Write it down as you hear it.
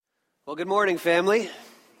Well, good morning, family.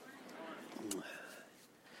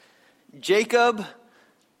 Jacob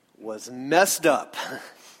was messed up. In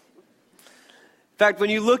fact, when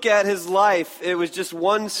you look at his life, it was just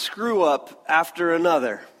one screw up after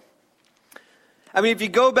another. I mean, if you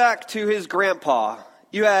go back to his grandpa,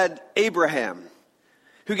 you had Abraham,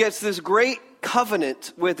 who gets this great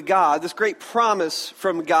covenant with God, this great promise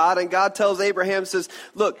from God, and God tells Abraham, says,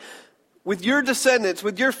 look, with your descendants,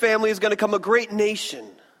 with your family is going to come a great nation.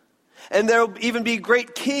 And there will even be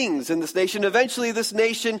great kings in this nation. Eventually, this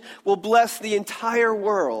nation will bless the entire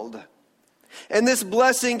world. And this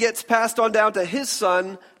blessing gets passed on down to his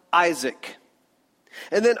son, Isaac.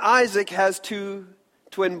 And then Isaac has two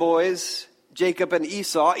twin boys, Jacob and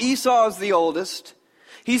Esau. Esau is the oldest.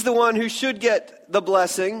 He's the one who should get the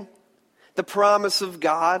blessing, the promise of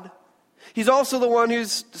God. He's also the one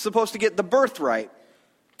who's supposed to get the birthright.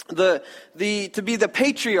 To be the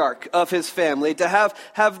patriarch of his family, to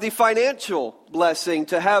have the financial blessing,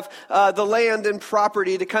 to have the land and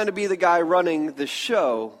property, to kind of be the guy running the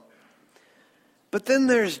show. But then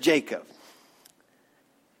there's Jacob.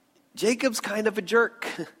 Jacob's kind of a jerk.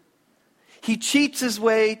 He cheats his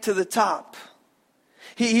way to the top.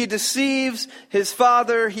 He deceives his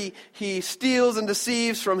father. He steals and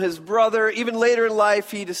deceives from his brother. Even later in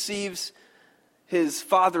life, he deceives his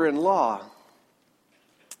father-in-law.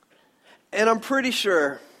 And I'm pretty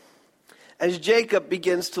sure as Jacob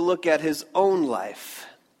begins to look at his own life,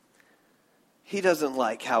 he doesn't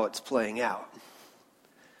like how it's playing out.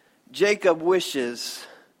 Jacob wishes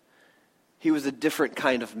he was a different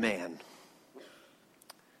kind of man.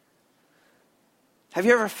 Have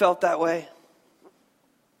you ever felt that way?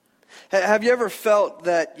 Have you ever felt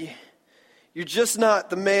that you're just not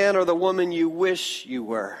the man or the woman you wish you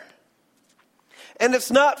were? And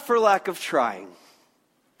it's not for lack of trying.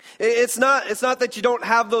 It's not that you don't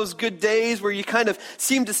have those good days where you kind of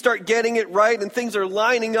seem to start getting it right and things are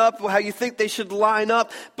lining up how you think they should line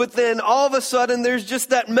up. But then all of a sudden there's just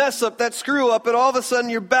that mess up, that screw up, and all of a sudden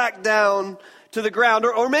you're back down to the ground.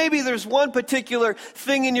 Or maybe there's one particular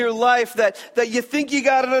thing in your life that you think you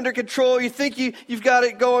got it under control, you think you've got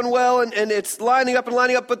it going well, and it's lining up,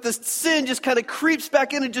 but the sin just kind of creeps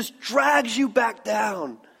back in and just drags you back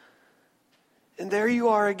down. And there you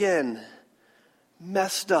are again.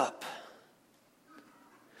 Messed up.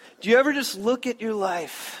 Do you ever just look at your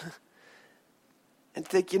life and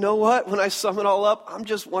think, you know what? When I sum it all up, I'm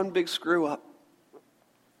just one big screw up.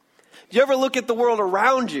 Do you ever look at the world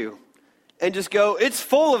around you and just go, it's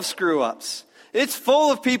full of screw ups. It's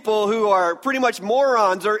full of people who are pretty much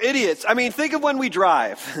morons or idiots. I mean, think of when we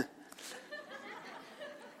drive.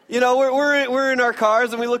 You know, we're in our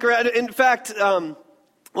cars and we look around. In fact,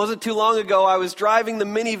 wasn't too long ago, I was driving the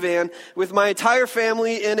minivan with my entire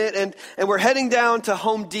family in it, and we're heading down to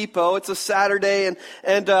Home Depot. It's a Saturday,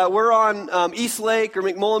 and we're on East Lake or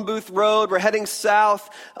McMullen Booth Road. We're heading south.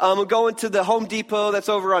 We're going to the Home Depot that's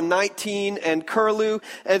over on 19 and Curlew,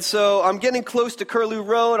 and so I'm getting close to Curlew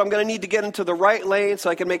Road. I'm going to need to get into the right lane so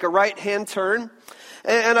I can make a right-hand turn.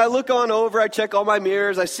 And I look on over, I check all my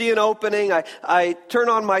mirrors, I see an opening, I turn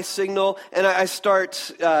on my signal, and I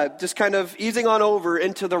start just kind of easing on over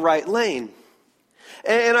into the right lane.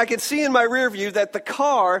 And I can see in my rear view that the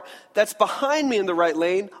car that's behind me in the right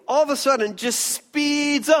lane all of a sudden just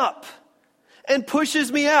speeds up and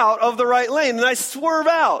pushes me out of the right lane. And I swerve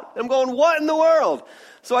out. I'm going, what in the world?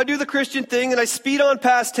 So I do the Christian thing and I speed on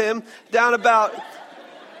past him down about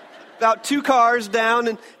 2 cars down,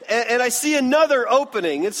 and I see another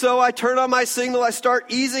opening. And so I turn on my signal, I start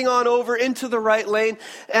easing on over into the right lane,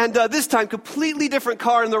 and this time, completely different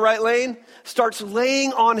car in the right lane starts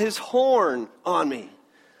laying on his horn on me.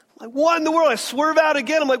 I'm like, what in the world? I swerve out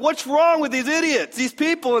again. I'm like, what's wrong with these idiots, these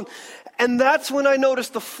people? And that's when I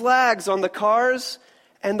noticed the flags on the cars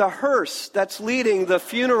and the hearse that's leading the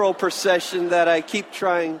funeral procession that I keep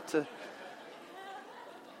trying to...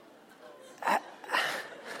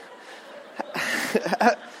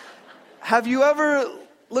 Have you ever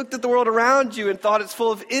looked at the world around you and thought it's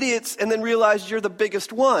full of idiots and then realized you're the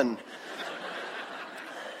biggest one?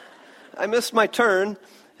 I missed my turn,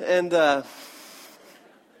 and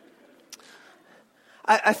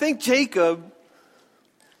I think Jacob,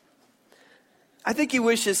 I think he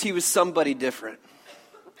wishes he was somebody different.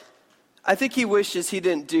 I think he wishes he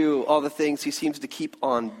didn't do all the things he seems to keep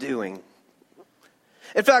on doing.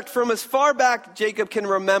 In fact, from as far back Jacob can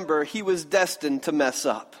remember, he was destined to mess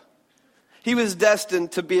up. He was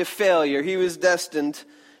destined to be a failure. He was destined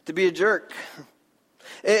to be a jerk.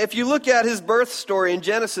 If you look at his birth story in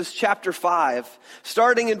Genesis chapter 5,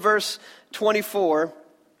 starting in verse 24,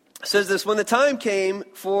 it says this: when the time came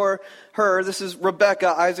for her, this is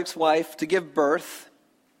Rebekah, Isaac's wife, to give birth,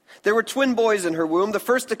 There were twin boys in her womb. The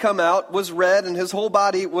first to come out was red, and his whole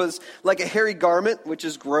body was like a hairy garment, which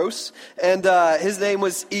is gross. And his name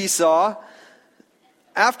was Esau.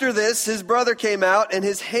 After this, his brother came out, and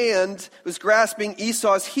his hand was grasping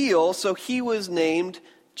Esau's heel, so he was named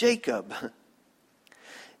Jacob.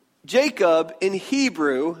 Jacob in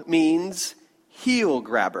Hebrew means heel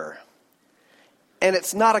grabber. And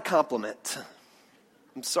it's not a compliment.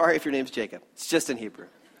 I'm sorry if your name's Jacob. It's just in Hebrew.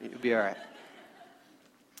 You'll be all right.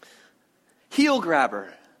 Heel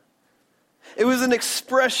grabber. It was an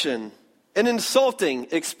expression, an insulting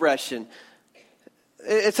expression.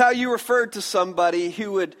 It's how you referred to somebody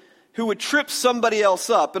who would trip somebody else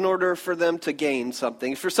up in order for them to gain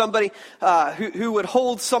something. For somebody who would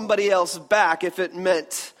hold somebody else back if it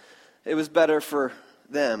meant it was better for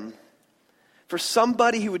them. For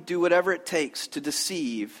somebody who would do whatever it takes to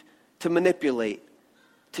deceive, to manipulate,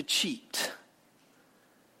 to cheat.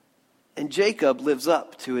 And Jacob lives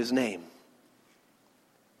up to his name.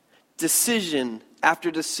 Decision after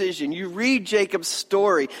decision. You read Jacob's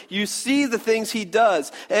story. You see the things he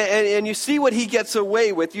does. And you see what he gets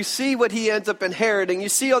away with. You see what he ends up inheriting. You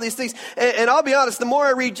see all these things. And I'll be honest, the more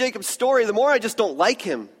I read Jacob's story, the more I just don't like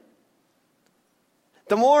him.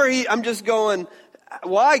 The more I'm just going,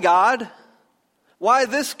 why God? Why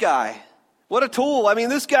this guy? What a tool. I mean,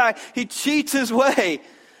 this guy, he cheats his way.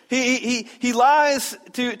 He lies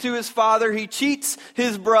to his father. He cheats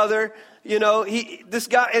his brother. You know, this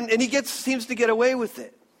guy, and he seems to get away with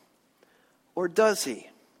it. Or does he?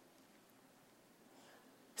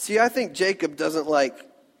 See, I think Jacob doesn't like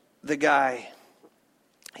the guy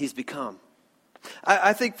he's become.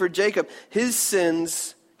 I think for Jacob, his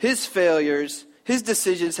sins, his failures, his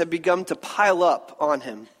decisions have begun to pile up on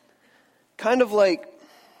him. Kind of like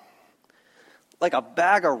a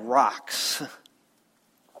bag of rocks.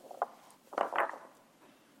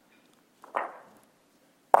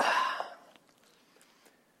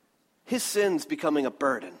 His sin's becoming a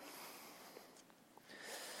burden.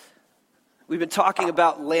 We've been talking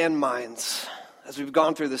about landmines as we've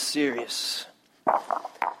gone through this series.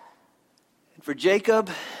 And for Jacob,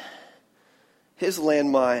 his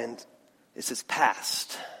landmine is his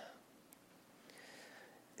past.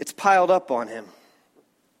 It's piled up on him.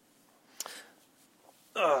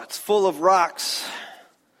 It's full of rocks,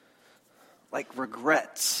 like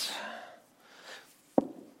regrets.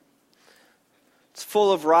 It's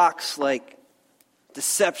full of rocks like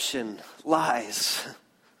deception, lies.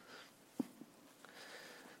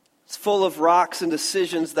 It's full of rocks and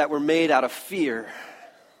decisions that were made out of fear.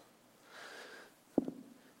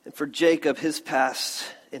 And for Jacob, his past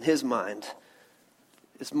in his mind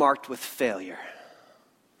is marked with failure.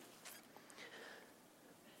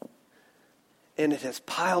 And it has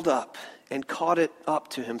piled up and caught it up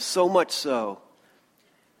to him, so much so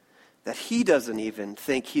that he doesn't even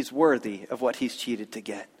think he's worthy of what he's cheated to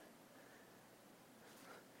get.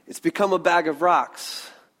 It's become a bag of rocks,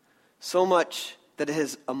 so much that it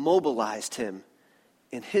has immobilized him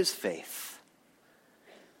in his faith.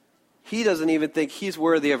 He doesn't even think he's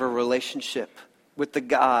worthy of a relationship with the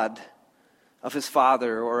God of his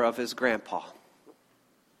father or of his grandpa.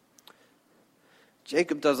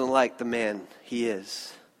 Jacob doesn't like the man he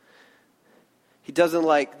is. He doesn't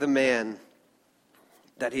like the man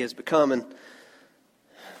that he has become, and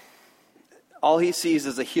all he sees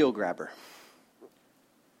is a heel grabber.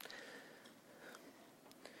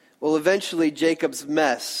 Well, eventually Jacob's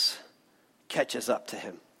mess catches up to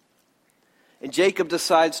him. And Jacob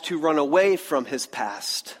decides to run away from his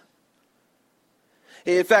past.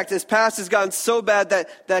 In fact, his past has gotten so bad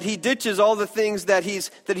that he ditches all the things that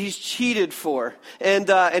he's cheated for.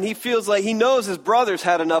 And he feels like he knows his brother's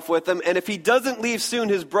had enough with him. And if he doesn't leave soon,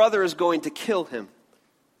 his brother is going to kill him.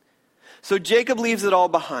 So Jacob leaves it all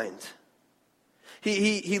behind.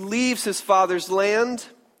 He leaves his father's land.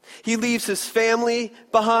 He leaves his family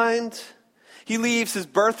behind. He leaves his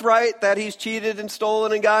birthright that he's cheated and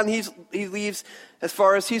stolen and gotten. He leaves, as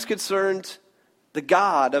far as he's concerned, the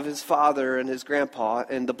God of his father and his grandpa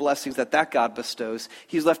and the blessings that God bestows.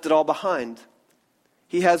 He's left it all behind.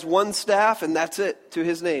 He has one staff and that's it to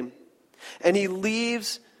his name. And he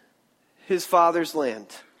leaves his father's land.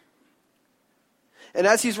 And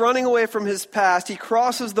as he's running away from his past, he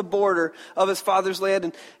crosses the border of his father's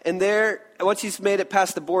land. And there, once he's made it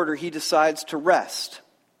past the border, he decides to rest.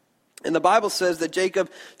 And the Bible says that Jacob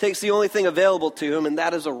takes the only thing available to him, and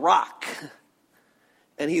that is a rock.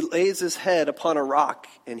 And he lays his head upon a rock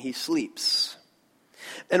and he sleeps.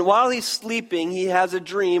 And while he's sleeping, he has a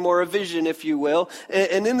dream or a vision, if you will.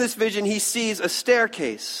 And in this vision, he sees a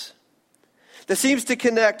staircase that seems to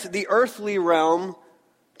connect the earthly realm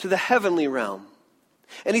to the heavenly realm.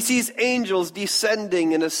 And he sees angels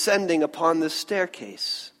descending and ascending upon this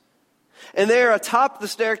staircase. And there atop the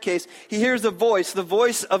staircase, he hears a voice, the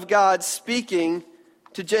voice of God speaking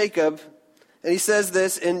to Jacob. And he says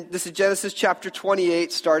this is Genesis chapter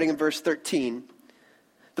 28, starting in verse 13.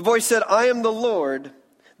 The voice said, I am the Lord,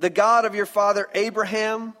 the God of your father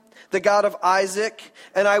Abraham, the God of Isaac,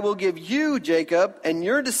 and I will give you, Jacob, and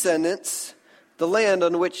your descendants, the land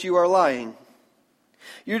on which you are lying.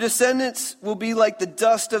 Your descendants will be like the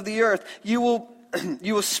dust of the earth. You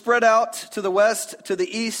will spread out to the west, to the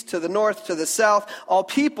east, to the north, to the south. All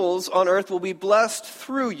peoples on earth will be blessed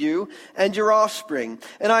through you and your offspring.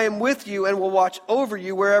 And I am with you and will watch over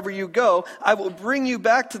you wherever you go. I will bring you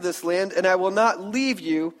back to this land, and I will not leave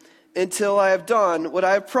you until I have done what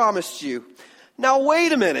I have promised you. Now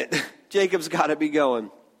wait a minute. Jacob's got to be going.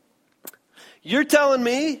 You're telling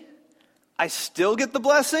me I still get the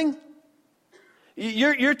blessing?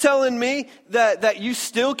 You're telling me that you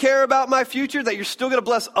still care about my future, that you're still going to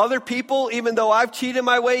bless other people, even though I've cheated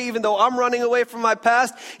my way, even though I'm running away from my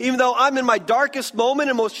past, even though I'm in my darkest moment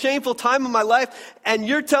and most shameful time of my life, and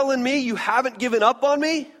you're telling me you haven't given up on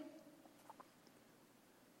me?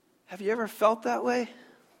 Have you ever felt that way?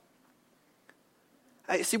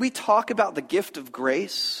 See, we talk about the gift of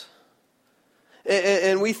grace,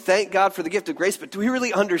 and we thank God for the gift of grace, but do we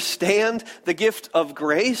really understand the gift of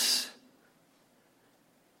grace?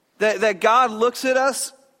 That God looks at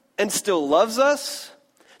us and still loves us,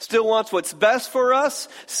 still wants what's best for us,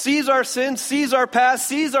 sees our sin, sees our past,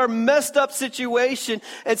 sees our messed up situation,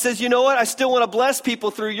 and says, you know what, I still want to bless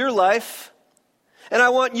people through your life, and I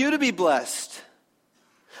want you to be blessed.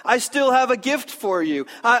 I still have a gift for you.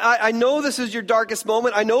 I know this is your darkest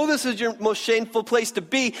moment. I know this is your most shameful place to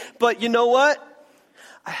be, but you know what?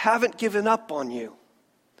 I haven't given up on you.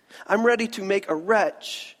 I'm ready to make a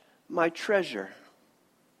wretch my treasure.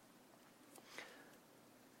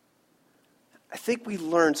 I think we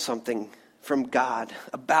learned something from God,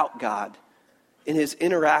 about God, in his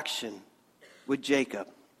interaction with Jacob.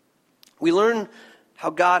 We learn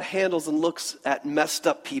how God handles and looks at messed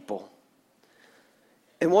up people.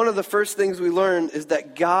 And one of the first things we learn is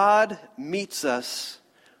that God meets us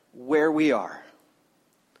where we are.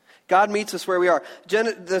 God meets us where we are.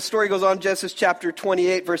 The story goes on, Genesis chapter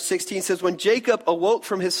 28, verse 16 says, when Jacob awoke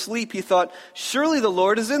from his sleep, he thought, surely the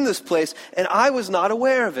Lord is in this place, and I was not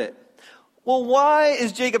aware of it. Well, why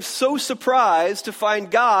is Jacob so surprised to find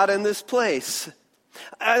God in this place?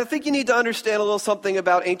 I think you need to understand a little something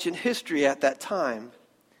about ancient history at that time.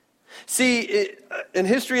 See, in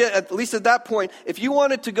history, at least at that point, if you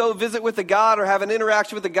wanted to go visit with a god or have an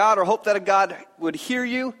interaction with a god or hope that a god would hear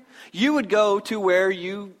you, you would go to where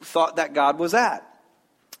you thought that god was at.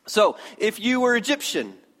 So, if you were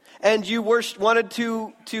Egyptian and you wanted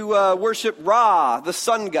to worship Ra, the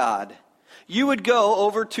sun god, you would go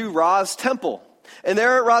over to Ra's temple. And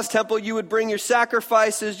there at Ra's temple, you would bring your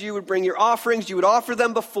sacrifices, you would bring your offerings, you would offer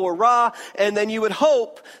them before Ra, and then you would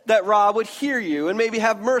hope that Ra would hear you and maybe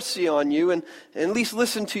have mercy on you and at least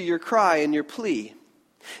listen to your cry and your plea.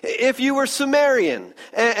 If you were Sumerian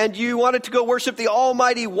and you wanted to go worship the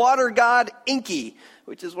almighty water god Enki,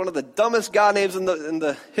 which is one of the dumbest god names in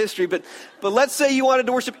the history, but let's say you wanted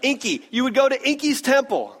to worship Enki, you would go to Enki's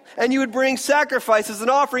temple. And you would bring sacrifices and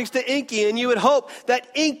offerings to Enki, and you would hope that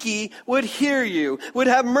Enki would hear you, would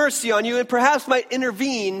have mercy on you, and perhaps might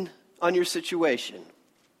intervene on your situation.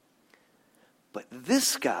 But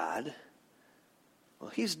this God, well,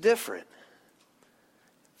 he's different.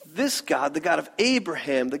 This God, the God of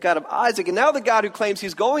Abraham, the God of Isaac, and now the God who claims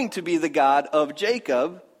he's going to be the God of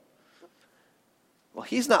Jacob, well,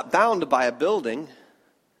 he's not bound by a building.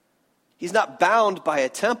 He's not bound by a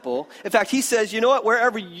temple. In fact, he says, you know what?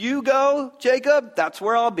 Wherever you go, Jacob, that's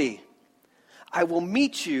where I'll be. I will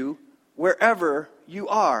meet you wherever you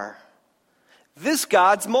are. This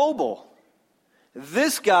God's mobile.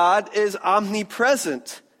 This God is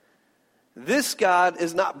omnipresent. This God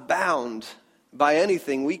is not bound by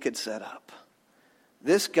anything we could set up.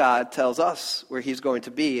 This God tells us where he's going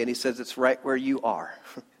to be, and he says it's right where you are.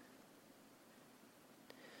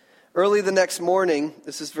 Early the next morning,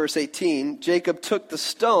 this is verse 18, Jacob took the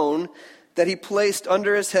stone that he placed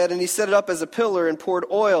under his head and he set it up as a pillar and poured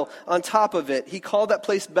oil on top of it. He called that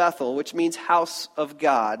place Bethel, which means house of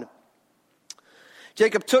God.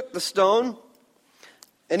 Jacob took the stone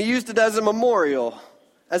and he used it as a memorial,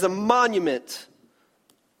 as a monument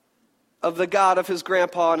of the God of his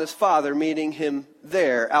grandpa and his father, meeting him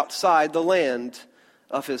there outside the land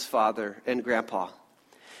of his father and grandpa.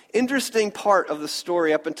 Interesting part of the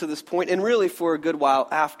story up until this point, and really for a good while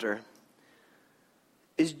after,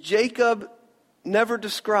 is Jacob never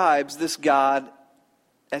describes this God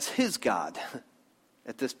as his God.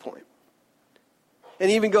 at this point. And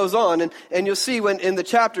he even goes on, and you'll see when in the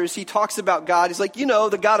chapters he talks about God. He's like,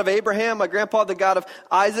 the God of Abraham, my grandpa, the God of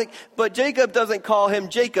Isaac. But Jacob doesn't call him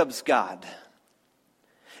Jacob's God.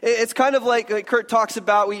 It's kind of like Kurt talks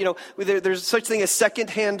about, there's such thing as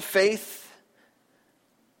secondhand faith.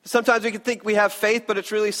 Sometimes we can think we have faith, but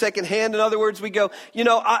it's really secondhand. In other words, we go,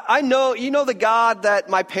 I know, the God that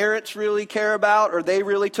my parents really care about, or they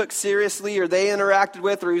really took seriously, or they interacted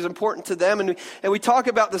with, or he was important to them. And we talk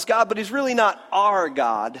about this God, but he's really not our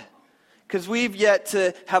God, because we've yet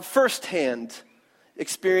to have firsthand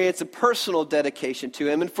experience and personal dedication to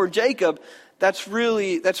him. And for Jacob, that's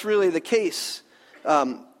really the case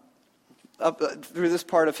through this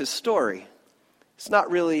part of his story. It's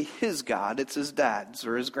not really his God, it's his dad's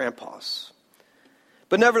or his grandpa's.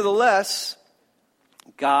 But nevertheless,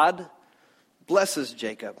 God blesses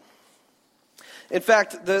Jacob. In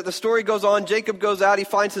fact, the story goes on. Jacob goes out, he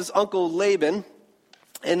finds his uncle Laban,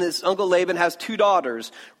 and his uncle Laban has two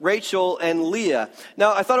daughters, Rachel and Leah.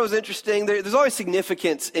 Now, I thought it was interesting. There's always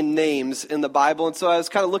significance in names in the Bible, and so I was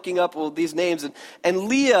kind of looking up these names. And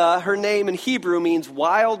Leah, her name in Hebrew means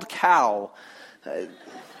wild cow.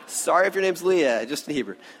 Sorry if your name's Leah, just in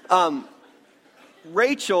Hebrew.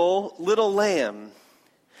 Rachel, little lamb.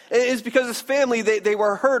 It's because his family, they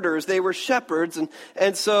were herders, they were shepherds.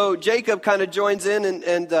 And so Jacob kind of joins in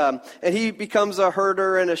and he becomes a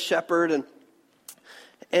herder and a shepherd.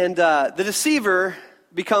 And the deceiver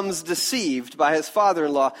becomes deceived by his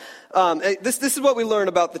father-in-law. This is what we learn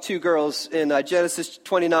about the two girls in Genesis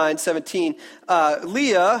 29:17.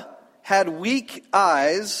 Leah had weak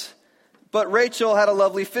eyes, but Rachel had a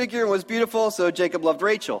lovely figure and was beautiful, so Jacob loved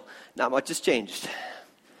Rachel. Not much has changed.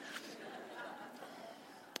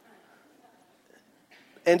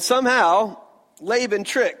 And somehow, Laban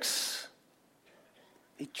tricks.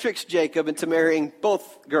 He tricks Jacob into marrying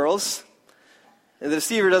both girls. And the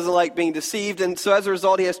deceiver doesn't like being deceived, and so as a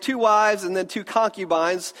result, he has two wives and then two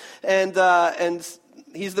concubines, and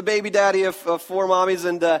he's the baby daddy of four mommies,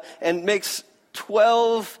 and makes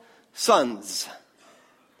 12 sons.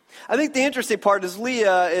 I think the interesting part is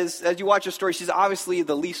Leah is, as you watch her story, she's obviously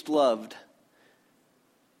the least loved.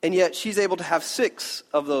 And yet she's able to have 6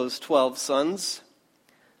 of those 12 sons.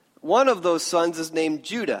 One of those sons is named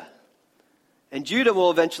Judah. And Judah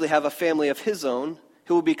will eventually have a family of his own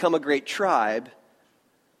who will become a great tribe.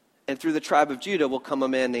 And through the tribe of Judah will come a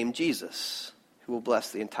man named Jesus who will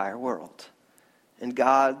bless the entire world. And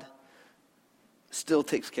God still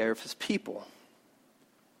takes care of his people.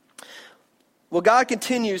 Well, God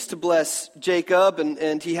continues to bless Jacob,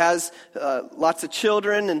 and he has lots of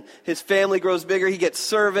children, and his family grows bigger. He gets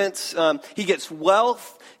servants. He gets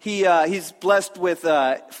wealth. He's blessed with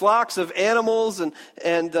flocks of animals,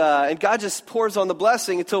 and God just pours on the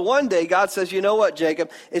blessing until one day God says, you know what,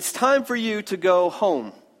 Jacob? It's time for you to go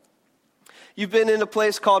home. You've been in a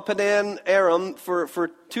place called Padan Aram for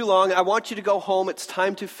too long. I want you to go home. It's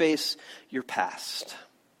time to face your past.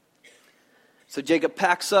 So Jacob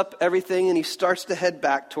packs up everything and he starts to head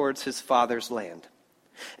back towards his father's land.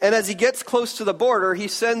 And as he gets close to the border, he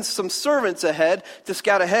sends some servants ahead to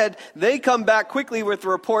scout ahead. They come back quickly with a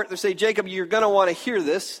report. They say, Jacob, you're going to want to hear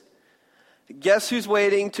this. Guess who's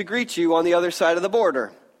waiting to greet you on the other side of the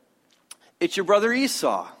border? It's your brother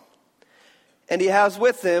Esau. And he has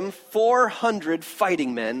with him 400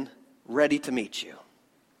 fighting men ready to meet you.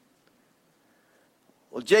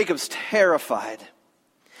 Well, Jacob's terrified.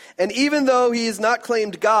 And even though he has not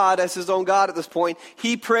claimed God as his own God at this point,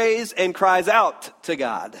 he prays and cries out to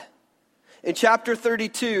God. In chapter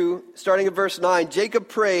 32, starting at verse 9, Jacob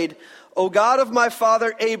prayed, O God of my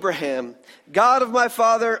father Abraham, God of my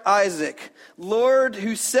father Isaac, Lord,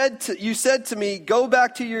 you said to me, go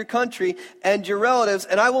back to your country and your relatives,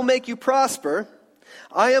 and I will make you prosper.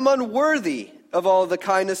 I am unworthy of all the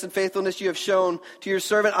kindness and faithfulness you have shown to your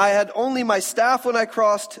servant. I had only my staff when I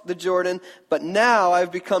crossed the Jordan, but now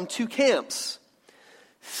I've become 2 camps.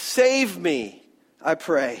 Save me, I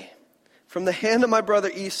pray, from the hand of my brother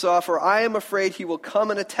Esau, for I am afraid he will come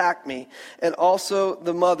and attack me, and also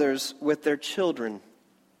the mothers with their children.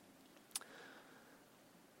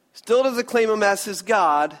 Still doesn't claim him as his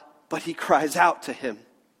God, but he cries out to him.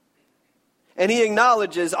 And he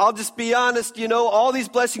acknowledges, I'll just be honest, all these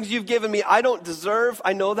blessings you've given me, I don't deserve.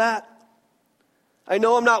 I know that. I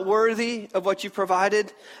know I'm not worthy of what you've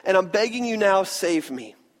provided. And I'm begging you now, save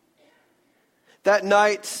me. That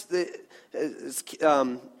night,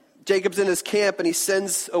 Jacob's in his camp and he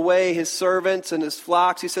sends away his servants and his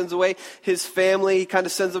flocks. He sends away his family. He kind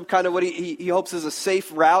of sends them what he hopes is a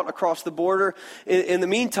safe route across the border. In the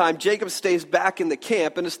meantime, Jacob stays back in the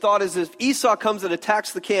camp. And his thought is if Esau comes and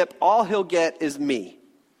attacks the camp, all he'll get is me.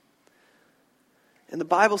 And the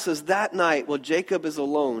Bible says that night, while Jacob is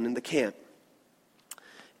alone in the camp,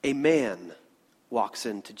 a man walks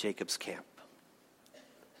into Jacob's camp.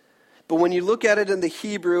 But when you look at it in the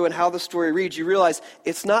Hebrew and how the story reads, you realize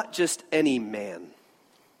it's not just any man.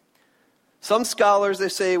 Some scholars, they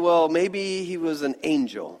say, well, maybe he was an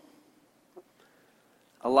angel.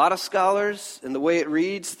 A lot of scholars, and the way it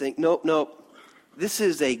reads, think, nope. This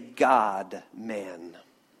is a God-man.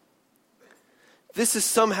 This is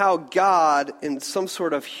somehow God in some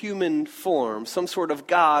sort of human form, some sort of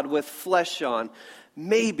God with flesh on.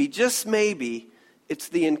 Maybe, just maybe, it's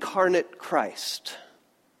the incarnate Christ.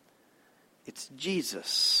 It's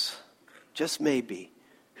Jesus, just maybe,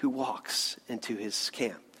 who walks into his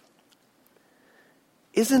camp.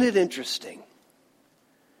 Isn't it interesting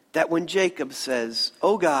that when Jacob says,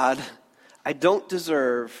 "Oh God, I don't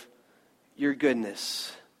deserve your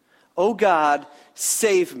goodness. Oh God,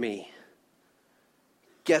 save me,"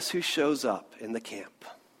 guess who shows up in the camp?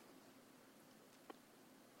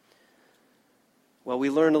 Well, we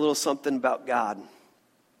learn a little something about God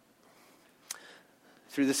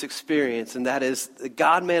through this experience, and that is the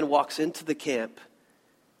God-man walks into the camp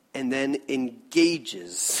and then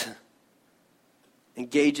engages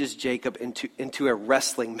Jacob into a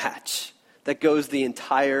wrestling match that goes the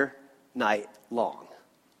entire night long.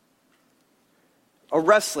 A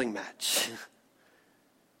wrestling match.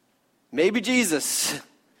 Maybe Jesus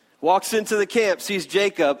walks into the camp, sees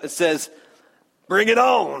Jacob, and says, "Bring it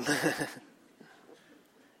on."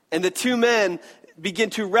 And the two men begin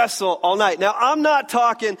to wrestle all night. Now, I'm not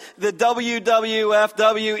talking the WWF,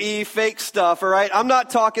 WE fake stuff, all right? I'm not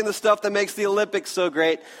talking the stuff that makes the Olympics so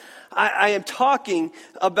great. I am talking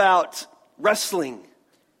about wrestling,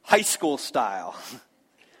 high school style.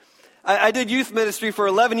 I did youth ministry for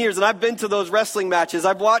 11 years, and I've been to those wrestling matches.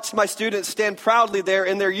 I've watched my students stand proudly there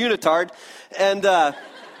in their unitard, and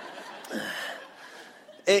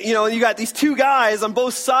you got these two guys on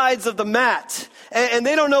both sides of the mat, and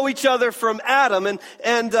they don't know each other from Adam, and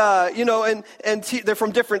they're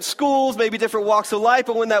from different schools, maybe different walks of life.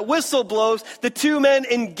 But when that whistle blows, the two men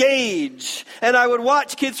engage, and I would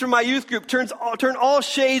watch kids from my youth group turn all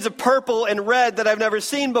shades of purple and red that I've never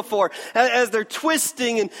seen before, as they're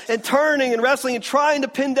twisting and turning and wrestling and trying to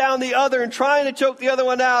pin down the other and trying to choke the other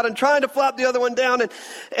one out and trying to flop the other one down,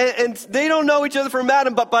 and they don't know each other from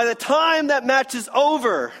Adam. But by the time that match is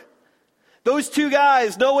over, those two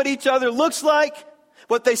guys know what each other looks like,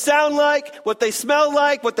 what they sound like, what they smell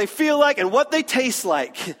like, what they feel like, and what they taste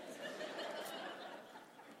like.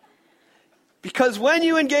 Because when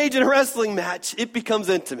you engage in a wrestling match, it becomes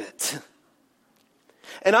intimate.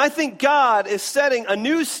 And I think God is setting a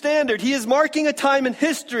new standard. He is marking a time in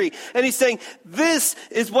history, and he's saying, this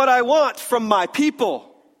is what I want from my people.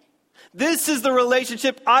 This is the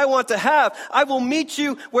relationship I want to have. I will meet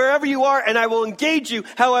you wherever you are, and I will engage you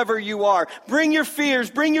however you are. Bring your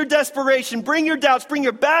fears, bring your desperation, bring your doubts, bring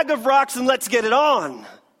your bag of rocks, and let's get it on.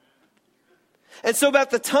 And so about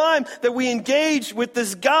the time that we engage with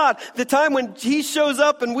this God, the time when he shows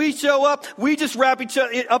up and we show up, we just wrap each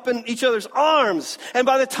other up in each other's arms. And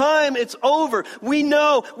by the time it's over, we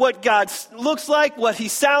know what God looks like, what he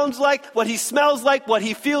sounds like, what he smells like, what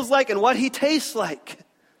he feels like, and what he tastes like.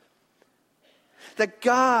 That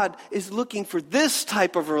God is looking for this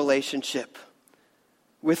type of relationship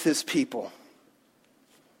with his people.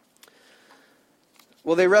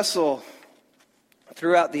 Well, they wrestle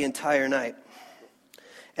throughout the entire night.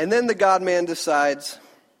 And then the God-man decides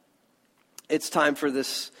it's time for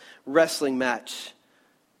this wrestling match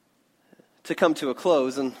to come to a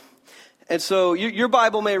close. And so your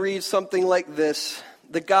Bible may read something like this.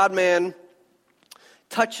 The God-man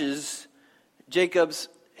touches Jacob's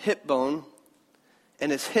hip bone,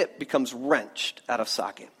 and his hip becomes wrenched out of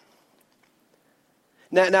socket.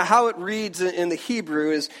 Now how it reads in the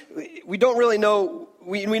Hebrew is, we don't really know,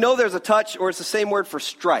 we know there's a touch, or it's the same word for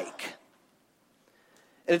strike.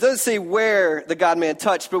 And it doesn't say where the God-man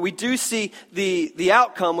touched, but we do see the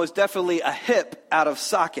outcome was definitely a hip out of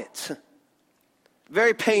socket.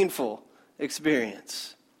 Very painful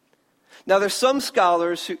experience. Now there's some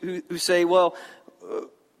scholars who say, well,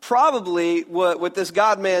 probably what this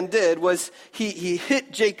God-man did was he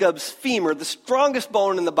hit Jacob's femur, the strongest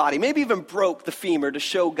bone in the body, maybe even broke the femur to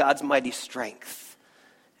show God's mighty strength,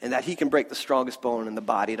 and that he can break the strongest bone in the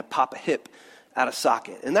body to pop a hip out of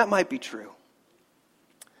socket. And that might be true.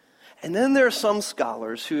 And then there are some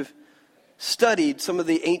scholars who've studied some of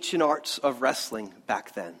the ancient arts of wrestling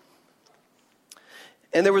back then.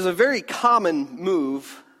 And there was a very common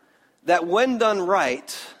move that when done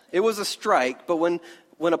right, it was a strike, but when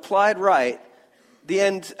applied right, the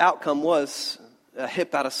end outcome was a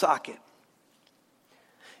hip out of socket.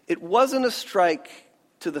 It wasn't a strike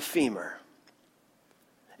to the femur.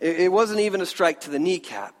 It wasn't even a strike to the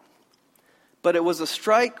kneecap. But it was a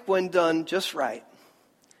strike when done just right.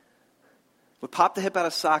 Would pop the hip out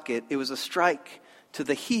of socket. It was a strike to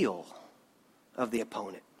the heel of the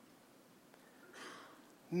opponent.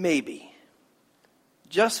 Maybe,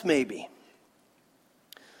 just maybe,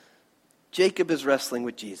 Jacob is wrestling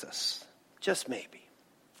with Jesus. Just maybe.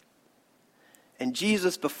 And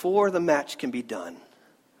Jesus, before the match can be done,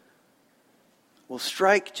 will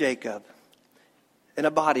strike Jacob in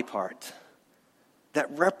a body part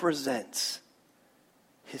that represents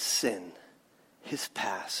his sin, his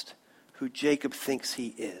past, who Jacob thinks he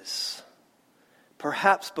is.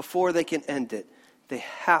 Perhaps before they can end it, they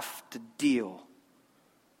have to deal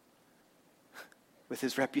with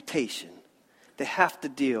his reputation. They have to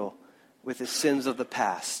deal with his sins of the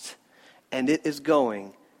past. And it is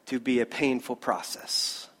going to be a painful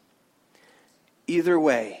process. Either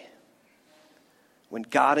way, when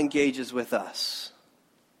God engages with us,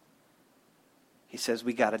 he says,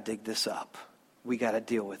 we got to dig this up. We got to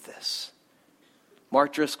deal with this.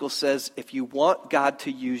 Mark Driscoll says, if you want God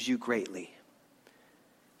to use you greatly,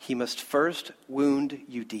 he must first wound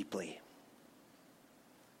you deeply.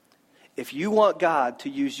 If you want God to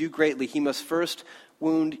use you greatly, he must first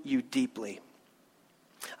wound you deeply.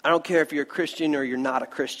 I don't care if you're a Christian or you're not a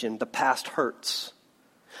Christian. The past hurts.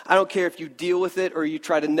 I don't care if you deal with it or you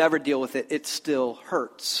try to never deal with it. It still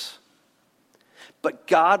hurts. But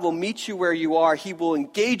God will meet you where you are. He will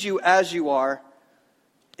engage you as you are.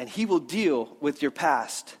 And he will deal with your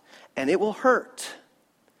past. And it will hurt.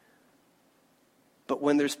 But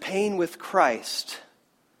when there's pain with Christ,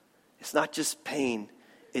 it's not just pain.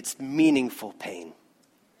 It's meaningful pain.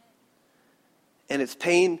 And it's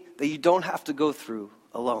pain that you don't have to go through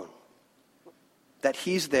alone. That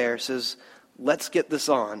he's there, says, let's get this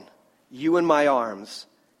on, you in my arms,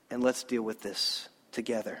 and let's deal with this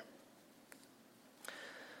together.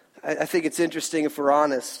 I think it's interesting if we're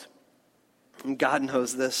honest, and God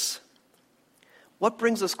knows this. What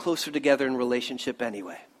brings us closer together in relationship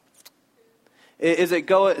anyway? Is it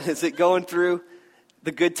going through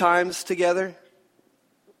the good times together?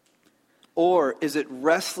 Or is it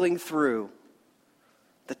wrestling through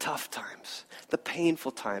the tough times, the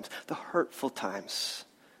painful times, the hurtful times,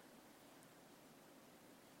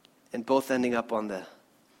 and both ending up on the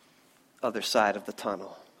other side of the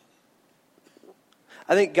tunnel?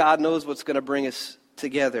 I think God knows what's going to bring us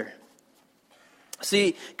together.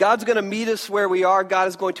 See, God's going to meet us where we are. God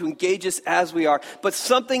is going to engage us as we are. But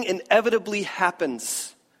something inevitably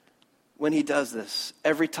happens when he does this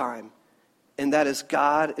every time. And that is,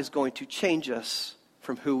 God is going to change us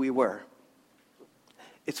from who we were.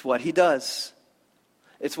 It's what he does.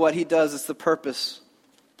 It's what he does. It's the purpose.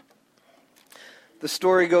 The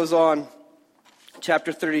story goes on.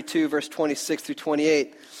 Chapter 32, verse 26 through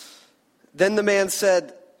 28. Then the man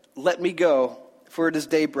said, let me go, for it is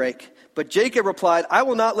daybreak. But Jacob replied, I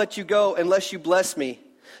will not let you go unless you bless me.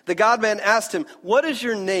 The God-man asked him, what is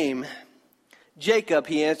your name? Jacob,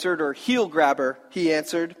 he answered, or heel grabber, he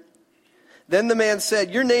answered. Then the man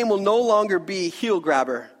said, your name will no longer be heel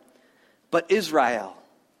grabber, but Israel,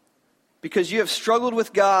 because you have struggled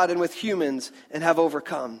with God and with humans and have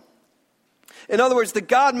overcome. In other words, the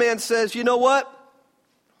God-man says, you know what?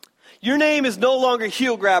 Your name is no longer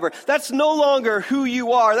heel grabber. That's no longer who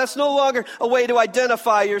you are. That's no longer a way to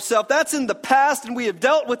identify yourself. That's in the past, and we have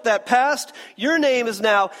dealt with that past. Your name is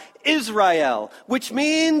now Israel, which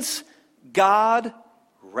means God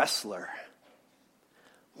wrestler.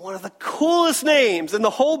 One of the coolest names in the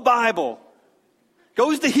whole Bible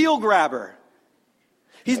goes to heel grabber.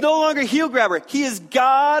 He's no longer heel grabber. He is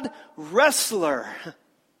God wrestler.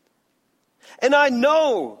 And I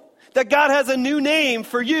know that God has a new name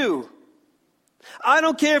for you. I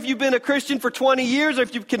don't care if you've been a Christian for 20 years or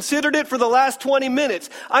if you've considered it for the last 20 minutes.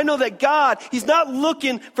 I know that God, he's not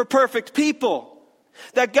looking for perfect people.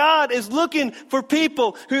 That God is looking for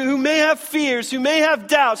people who may have fears, who may have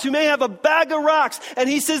doubts, who may have a bag of rocks. And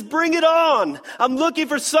he says, bring it on. I'm looking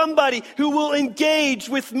for somebody who will engage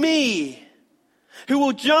with me, who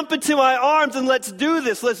will jump into my arms and let's do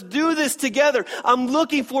this. Let's do this together. I'm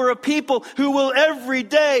looking for a people who will every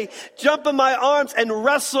day jump in my arms and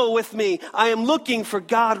wrestle with me. I am looking for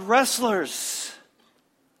God wrestlers.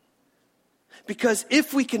 Because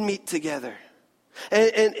if we can meet together,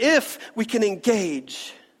 and if we can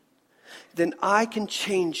engage, then I can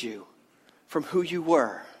change you from who you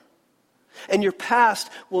were. And your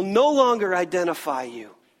past will no longer identify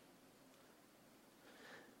you.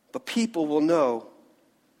 But people will know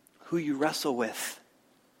who you wrestle with.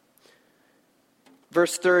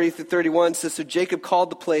 Verse 30 through 31 says, so Jacob called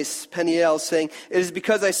the place Peniel, saying, it is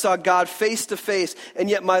because I saw God face to face, and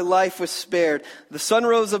yet my life was spared. The sun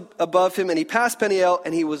rose above him, and he passed Peniel,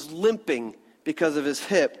 and he was limping because of his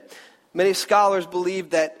hip. Many scholars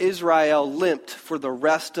believe that Israel limped for the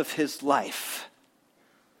rest of his life.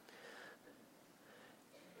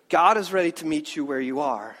 God is ready to meet you where you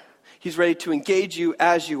are. He's ready to engage you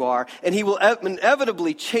as you are, and he will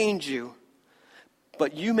inevitably change you.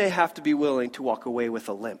 But you may have to be willing to walk away with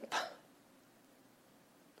a limp.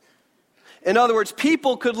 In other words,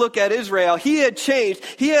 people could look at Israel. He had changed.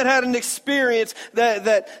 He had had an experience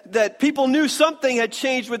that people knew something had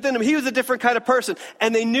changed within him. He was a different kind of person.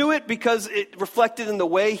 And they knew it because it reflected in the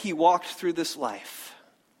way he walked through this life.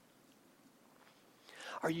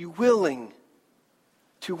 Are you willing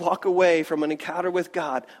to walk away from an encounter with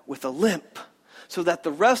God with a limp so that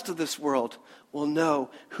the rest of this world will know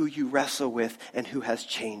who you wrestle with and who has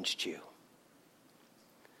changed you?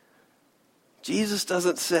 Jesus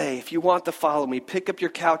doesn't say, if you want to follow me, pick up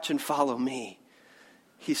your couch and follow me.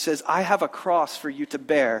 He says, I have a cross for you to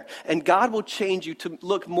bear, and God will change you to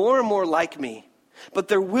look more and more like me. But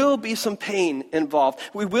there will be some pain involved.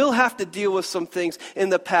 We will have to deal with some things in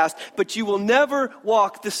the past, but you will never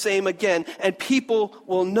walk the same again, and people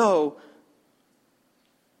will know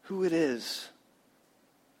who it is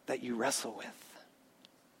that you wrestle with.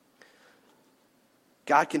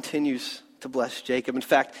 God continues to bless Jacob. In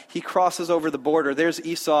fact, he crosses over the border. There's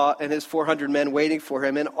Esau and his 400 men waiting for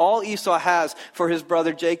him. And all Esau has for his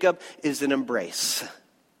brother Jacob is an embrace.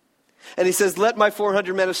 And he says, let my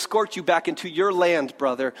 400 men escort you back into your land,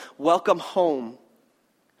 brother. Welcome home.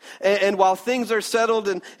 And while things are settled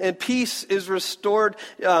and peace is restored,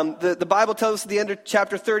 the Bible tells us at the end of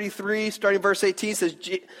chapter 33, starting verse 18, says,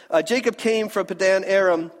 Jacob came from Padan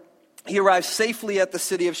Aram. He arrived safely at the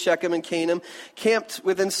city of Shechem in Canaan, camped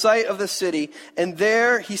within sight of the city, and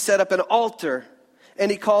there he set up an altar, and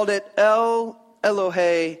he called it El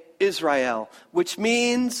Elohe Israel, which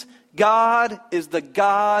means God is the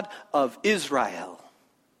God of Israel.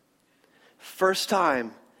 First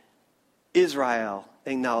time Israel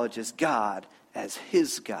acknowledges God as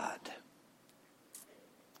his God.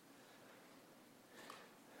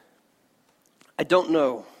 I don't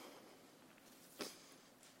know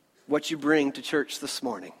what you bring to church this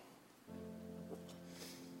morning.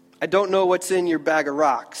 I don't know what's in your bag of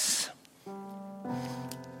rocks.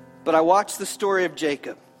 But I watched the story of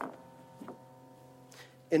Jacob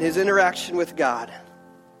in his interaction with God.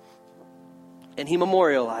 And he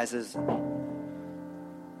memorializes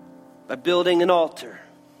by building an altar,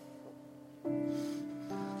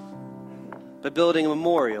 by building a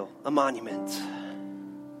memorial, a monument.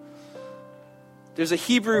 There's a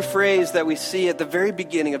Hebrew phrase that we see at the very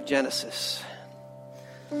beginning of Genesis.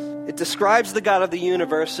 It describes the God of the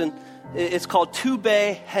universe, and it's called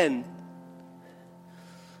Tubei Hen.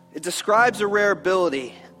 It describes a rare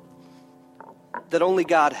ability that only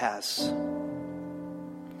God has.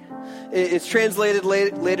 It's translated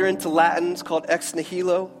later into Latin. It's called ex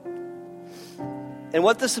nihilo. And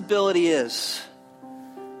what this ability is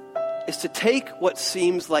to take what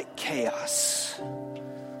seems like chaos.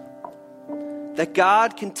 That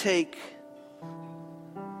God can take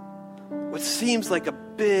what seems like a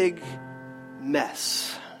big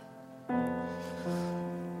mess,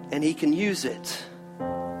 and he can use it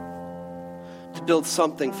to build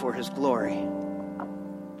something for his glory.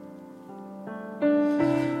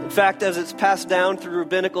 In fact, as it's passed down through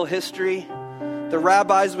rabbinical history, the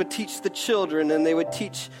rabbis would teach the children, and they would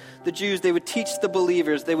teach the Jews, they would teach the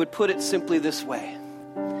believers. They would put it simply this way: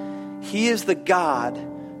 He is the God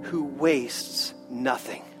who wastes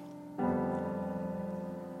nothing.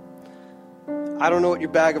 I don't know what your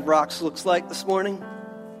bag of rocks looks like this morning,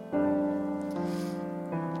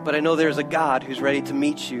 but I know there's a God who's ready to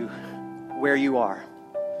meet you where you are,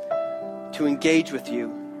 to engage with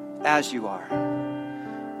you as you are,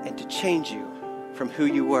 and to change you from who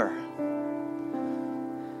you were.